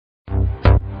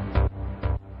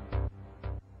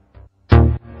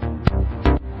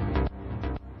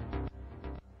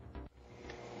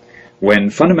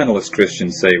When fundamentalist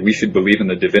Christians say we should believe in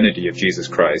the divinity of Jesus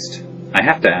Christ, I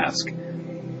have to ask,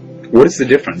 what is the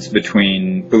difference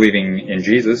between believing in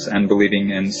Jesus and believing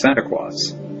in Santa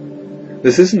Claus?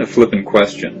 This isn't a flippant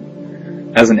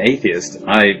question. As an atheist,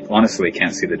 I honestly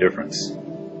can't see the difference.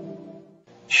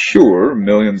 Sure,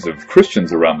 millions of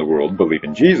Christians around the world believe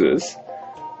in Jesus,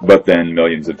 but then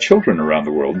millions of children around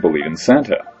the world believe in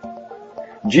Santa.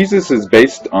 Jesus is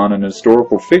based on an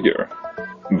historical figure,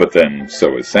 but then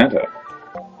so is Santa.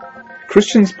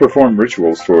 Christians perform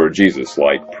rituals for Jesus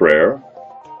like prayer,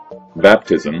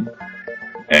 baptism,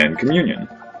 and communion.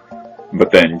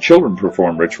 But then children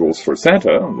perform rituals for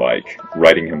Santa like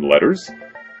writing him letters,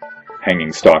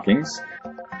 hanging stockings,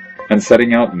 and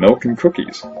setting out milk and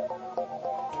cookies.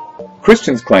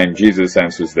 Christians claim Jesus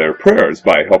answers their prayers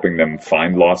by helping them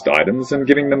find lost items and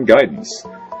giving them guidance.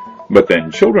 But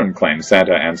then children claim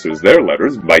Santa answers their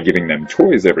letters by giving them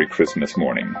toys every Christmas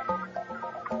morning.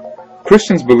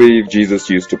 Christians believe Jesus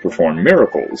used to perform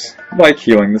miracles, like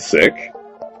healing the sick,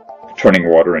 turning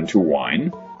water into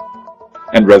wine,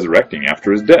 and resurrecting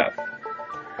after his death.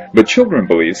 But children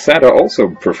believe Santa also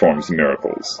performs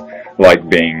miracles, like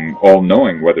being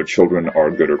all-knowing whether children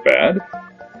are good or bad,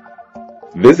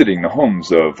 visiting the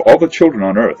homes of all the children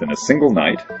on earth in a single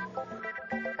night,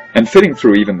 and fitting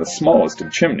through even the smallest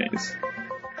of chimneys.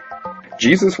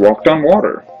 Jesus walked on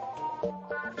water.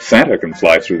 Santa can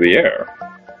fly through the air.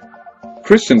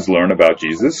 Christians learn about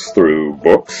Jesus through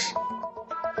books,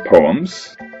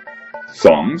 poems,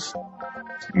 songs,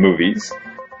 movies,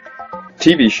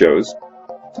 TV shows,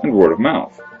 and word of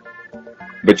mouth.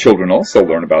 But children also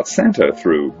learn about Santa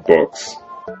through books,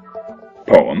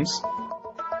 poems,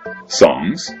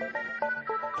 songs,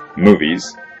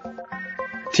 movies,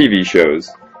 TV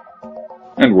shows,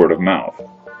 and word of mouth.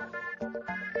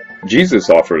 Jesus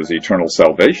offers eternal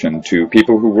salvation to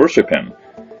people who worship him,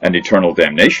 and eternal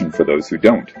damnation for those who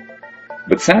don't.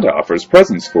 But Santa offers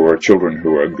presents for children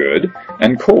who are good,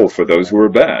 and coal for those who are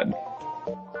bad.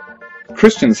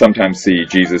 Christians sometimes see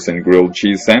Jesus in grilled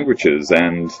cheese sandwiches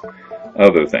and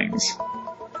other things.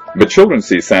 But children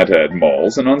see Santa at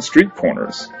malls and on street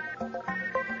corners.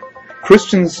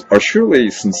 Christians are surely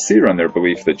sincere in their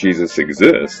belief that Jesus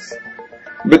exists,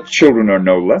 but children are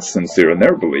no less sincere in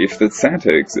their belief that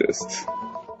Santa exists.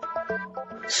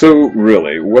 So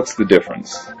really, what's the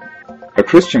difference? A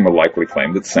Christian will likely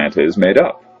claim that Santa is made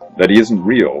up, that he isn't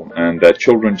real, and that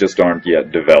children just aren't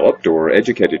yet developed or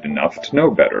educated enough to know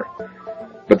better.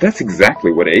 But that's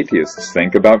exactly what atheists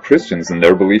think about Christians and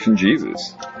their belief in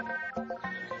Jesus.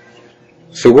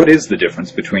 So what is the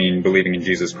difference between believing in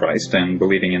Jesus Christ and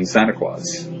believing in Santa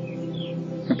Claus?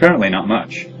 Apparently not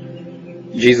much.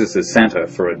 Jesus is Santa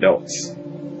for adults.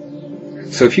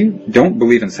 So if you don't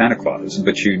believe in Santa Claus,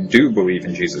 but you do believe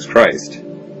in Jesus Christ,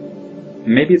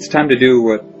 maybe it's time to do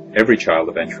what every child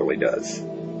eventually does: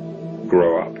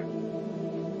 grow up.